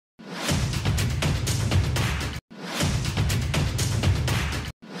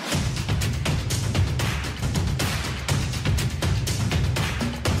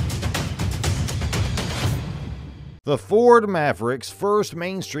The Ford Maverick's first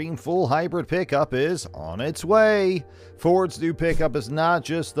mainstream full hybrid pickup is on its way. Ford's new pickup is not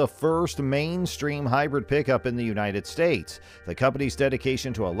just the first mainstream hybrid pickup in the United States. The company's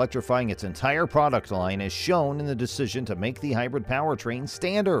dedication to electrifying its entire product line is shown in the decision to make the hybrid powertrain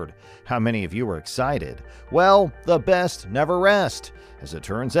standard. How many of you are excited? Well, the best never rest. As it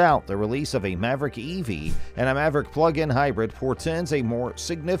turns out, the release of a Maverick EV and a Maverick Plug-in Hybrid portends a more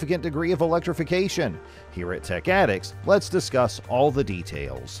significant degree of electrification. Here at Tech Addicts, let's discuss all the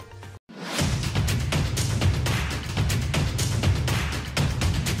details.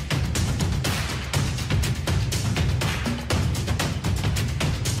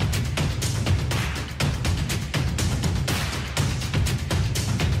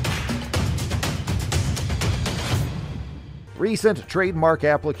 Recent trademark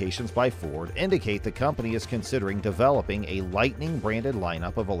applications by Ford indicate the company is considering developing a Lightning-branded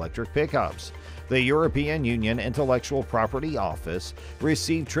lineup of electric pickups. The European Union Intellectual Property Office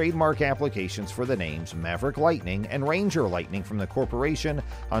received trademark applications for the names Maverick Lightning and Ranger Lightning from the corporation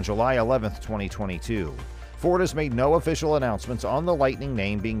on July 11, 2022. Ford has made no official announcements on the Lightning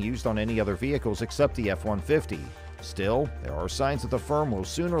name being used on any other vehicles except the F-150. Still, there are signs that the firm will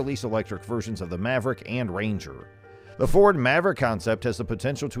soon release electric versions of the Maverick and Ranger. The Ford Maverick concept has the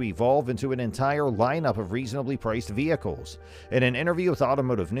potential to evolve into an entire lineup of reasonably priced vehicles. In an interview with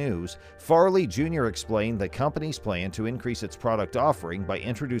Automotive News, Farley Jr. explained the company's plan to increase its product offering by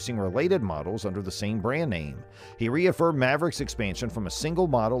introducing related models under the same brand name. He reaffirmed Maverick's expansion from a single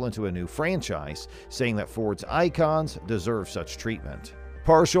model into a new franchise, saying that Ford's icons deserve such treatment.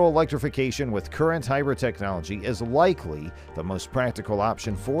 Partial electrification with current hybrid technology is likely the most practical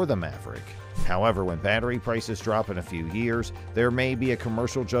option for the Maverick. However, when battery prices drop in a few years, there may be a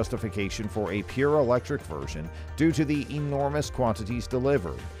commercial justification for a pure electric version due to the enormous quantities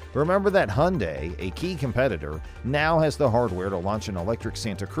delivered. Remember that Hyundai, a key competitor, now has the hardware to launch an electric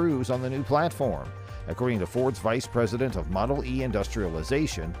Santa Cruz on the new platform. According to Ford's Vice President of Model E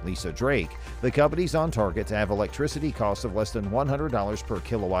Industrialization, Lisa Drake, the company's on target to have electricity costs of less than $100 per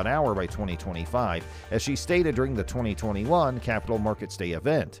kilowatt hour by 2025, as she stated during the 2021 Capital Markets Day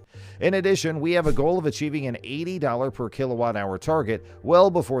event. In addition, we have a goal of achieving an $80 per kilowatt hour target well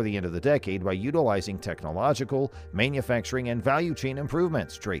before the end of the decade by utilizing technological, manufacturing, and value chain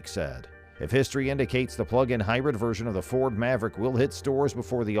improvements, Drake said. If history indicates, the plug-in hybrid version of the Ford Maverick will hit stores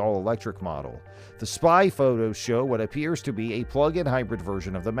before the all-electric model. The spy photos show what appears to be a plug-in hybrid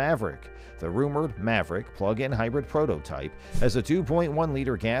version of the Maverick. The rumored Maverick plug-in hybrid prototype has a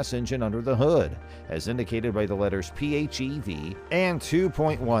 2.1-liter gas engine under the hood, as indicated by the letters PHEV and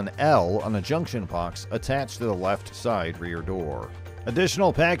 2.1L on a junction box attached to the left side rear door.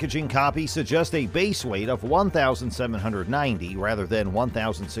 Additional packaging copies suggest a base weight of 1,790 rather than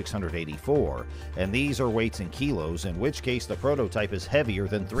 1,684, and these are weights in kilos, in which case the prototype is heavier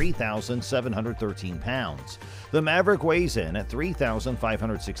than 3,713 pounds. The Maverick weighs in at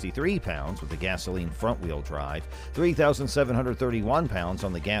 3,563 pounds with the gasoline front-wheel drive, 3,731 pounds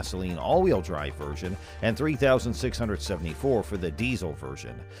on the gasoline all-wheel drive version, and 3,674 for the diesel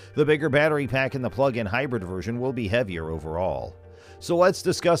version. The bigger battery pack in the plug-in hybrid version will be heavier overall. So let's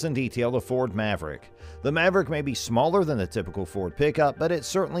discuss in detail the Ford Maverick. The Maverick may be smaller than the typical Ford pickup, but it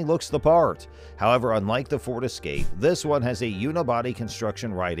certainly looks the part. However, unlike the Ford Escape, this one has a unibody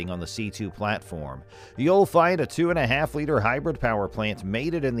construction riding on the C2 platform. You'll find a 2.5-liter hybrid power plant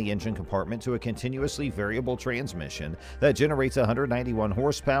mated in the engine compartment to a continuously variable transmission that generates 191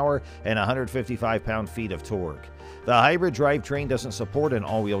 horsepower and 155 pound-feet of torque. The hybrid drivetrain doesn't support an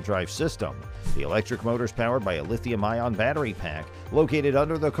all-wheel drive system. The electric motor is powered by a lithium-ion battery pack located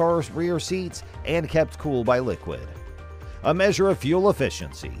under the car's rear seats and kept cool by liquid. A measure of fuel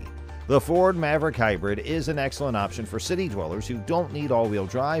efficiency. The Ford Maverick Hybrid is an excellent option for city dwellers who don't need all-wheel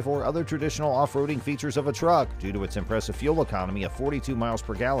drive or other traditional off-roading features of a truck due to its impressive fuel economy of 42 miles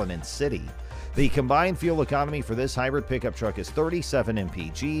per gallon in city. The combined fuel economy for this hybrid pickup truck is 37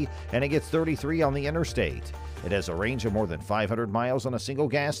 mpg, and it gets 33 on the interstate. It has a range of more than 500 miles on a single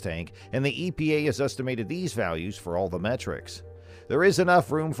gas tank, and the EPA has estimated these values for all the metrics. There is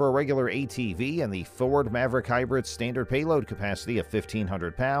enough room for a regular ATV, and the Ford Maverick Hybrid's standard payload capacity of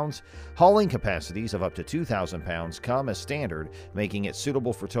 1,500 pounds. Hauling capacities of up to 2,000 pounds come as standard, making it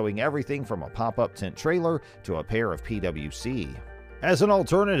suitable for towing everything from a pop-up tent trailer to a pair of PWC. As an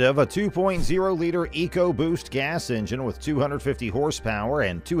alternative, a 2.0-liter EcoBoost gas engine with 250 horsepower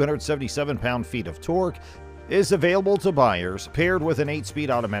and 277 pound-feet of torque is available to buyers, paired with an 8-speed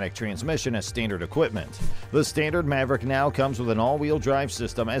automatic transmission as standard equipment. The standard Maverick now comes with an all-wheel drive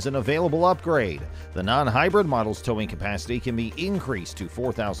system as an available upgrade. The non-hybrid model's towing capacity can be increased to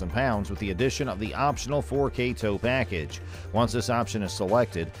 4,000 pounds with the addition of the optional 4K tow package. Once this option is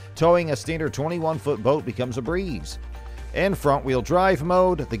selected, towing a standard 21-foot boat becomes a breeze. In front-wheel drive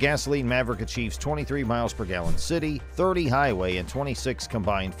mode, the gasoline Maverick achieves 23 miles per gallon city, 30 highway, and 26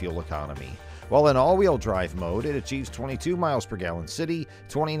 combined fuel economy. While in all-wheel drive mode, it achieves 22 miles per gallon city,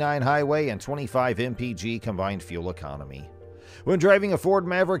 29 highway, and 25 mpg combined fuel economy. When driving a Ford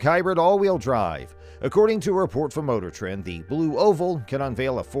Maverick Hybrid all-wheel drive, according to a report from Motor Trend, the Blue Oval can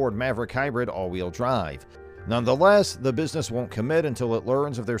unveil a Ford Maverick Hybrid all-wheel drive. Nonetheless, the business won't commit until it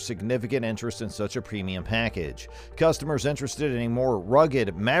learns of their significant interest in such a premium package. Customers interested in a more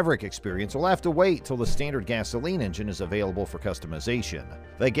rugged Maverick experience will have to wait till the standard gasoline engine is available for customization.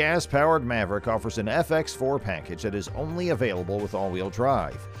 The gas-powered Maverick offers an FX4 package that is only available with all-wheel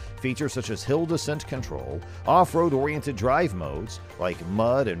drive. Features such as hill descent control, off-road oriented drive modes like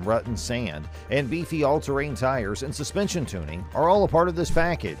mud and rut and sand, and beefy all-terrain tires and suspension tuning are all a part of this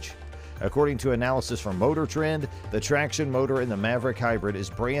package. According to analysis from Motor Trend, the traction motor in the Maverick Hybrid is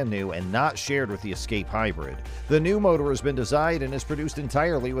brand new and not shared with the Escape Hybrid. The new motor has been designed and is produced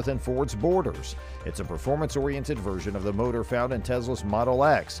entirely within Ford's borders. It's a performance-oriented version of the motor found in Tesla's Model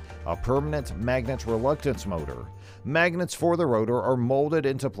X, a permanent magnet reluctance motor. Magnets for the rotor are molded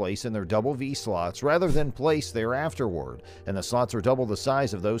into place in their double V slots rather than placed there afterward, and the slots are double the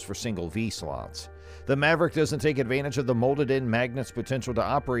size of those for single V slots. The Maverick doesn't take advantage of the molded-in magnet's potential to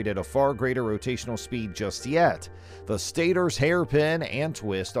operate at a far greater rotational speed just yet. The stator's hairpin and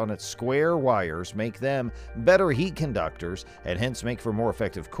twist on its square wires make them better heat conductors and hence make for more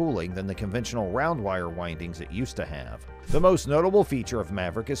effective cooling than the conventional round wire windings it used to have. The most notable feature of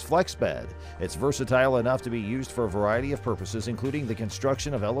Maverick is FlexBed. It's versatile enough to be used for a variety of purposes, including the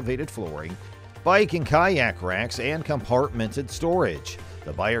construction of elevated flooring, bike and kayak racks, and compartmented storage.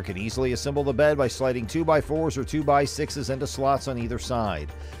 The buyer can easily assemble the bed by sliding 2x4s or 2x6s into slots on either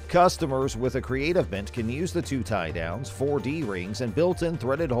side. Customers with a creative bent can use the 2 tie-downs, 4 D-rings, and built-in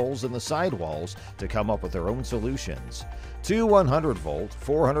threaded holes in the sidewalls to come up with their own solutions. 2 100-volt,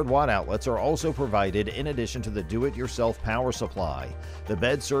 400-watt outlets are also provided in addition to the do-it-yourself power supply. The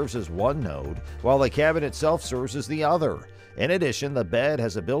bed serves as one node, while the cabin itself serves as the other. In addition, the bed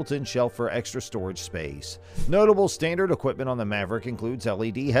has a built-in shelf for extra storage space. Notable standard equipment on the Maverick includes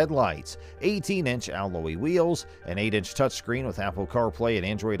LED headlights, 18-inch alloy wheels, an 8-inch touchscreen with Apple CarPlay and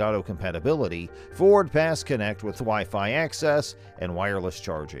Android Auto compatibility, Ford Pass Connect with Wi-Fi access, and wireless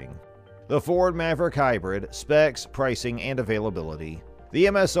charging. The Ford Maverick Hybrid, specs, pricing, and availability. The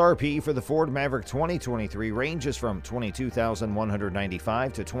MSRP for the Ford Maverick 2023 ranges from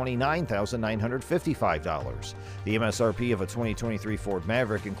 $22,195 to $29,955. The MSRP of a 2023 Ford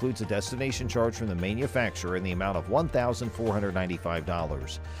Maverick includes a destination charge from the manufacturer in the amount of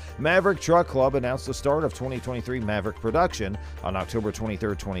 $1,495. Maverick Truck Club announced the start of 2023 Maverick production on October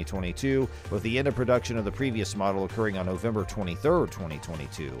 23, 2022, with the end of production of the previous model occurring on November 23,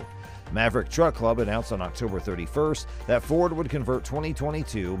 2022. Maverick Truck Club announced on October 31st that Ford would convert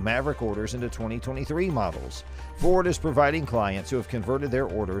 2022 Maverick orders into 2023 models. Ford is providing clients who have converted their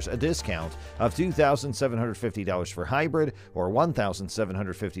orders a discount of $2,750 for hybrid or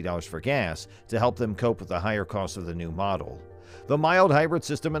 $1,750 for gas to help them cope with the higher cost of the new model. The mild hybrid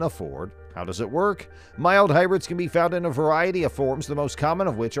system in a Ford. How does it work? Mild hybrids can be found in a variety of forms, the most common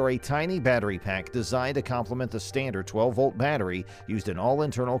of which are a tiny battery pack designed to complement the standard 12-volt battery used in all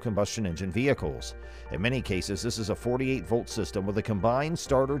internal combustion engine vehicles. In many cases, this is a 48-volt system with a combined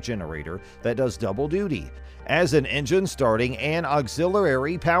starter generator that does double duty as an engine starting and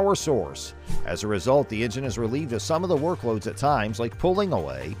auxiliary power source. As a result, the engine is relieved of some of the workloads at times, like pulling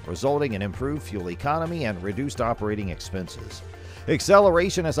away, resulting in improved fuel economy and reduced operating expenses.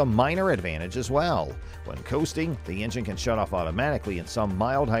 Acceleration has a minor advantage as well. When coasting, the engine can shut off automatically in some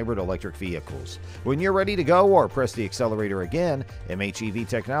mild hybrid electric vehicles. When you're ready to go or press the accelerator again, MHEV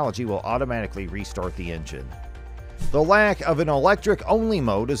technology will automatically restart the engine. The lack of an electric-only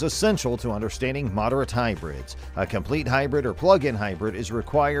mode is essential to understanding moderate hybrids. A complete hybrid or plug-in hybrid is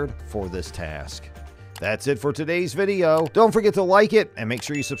required for this task. That's it for today's video. Don't forget to like it and make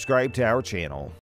sure you subscribe to our channel.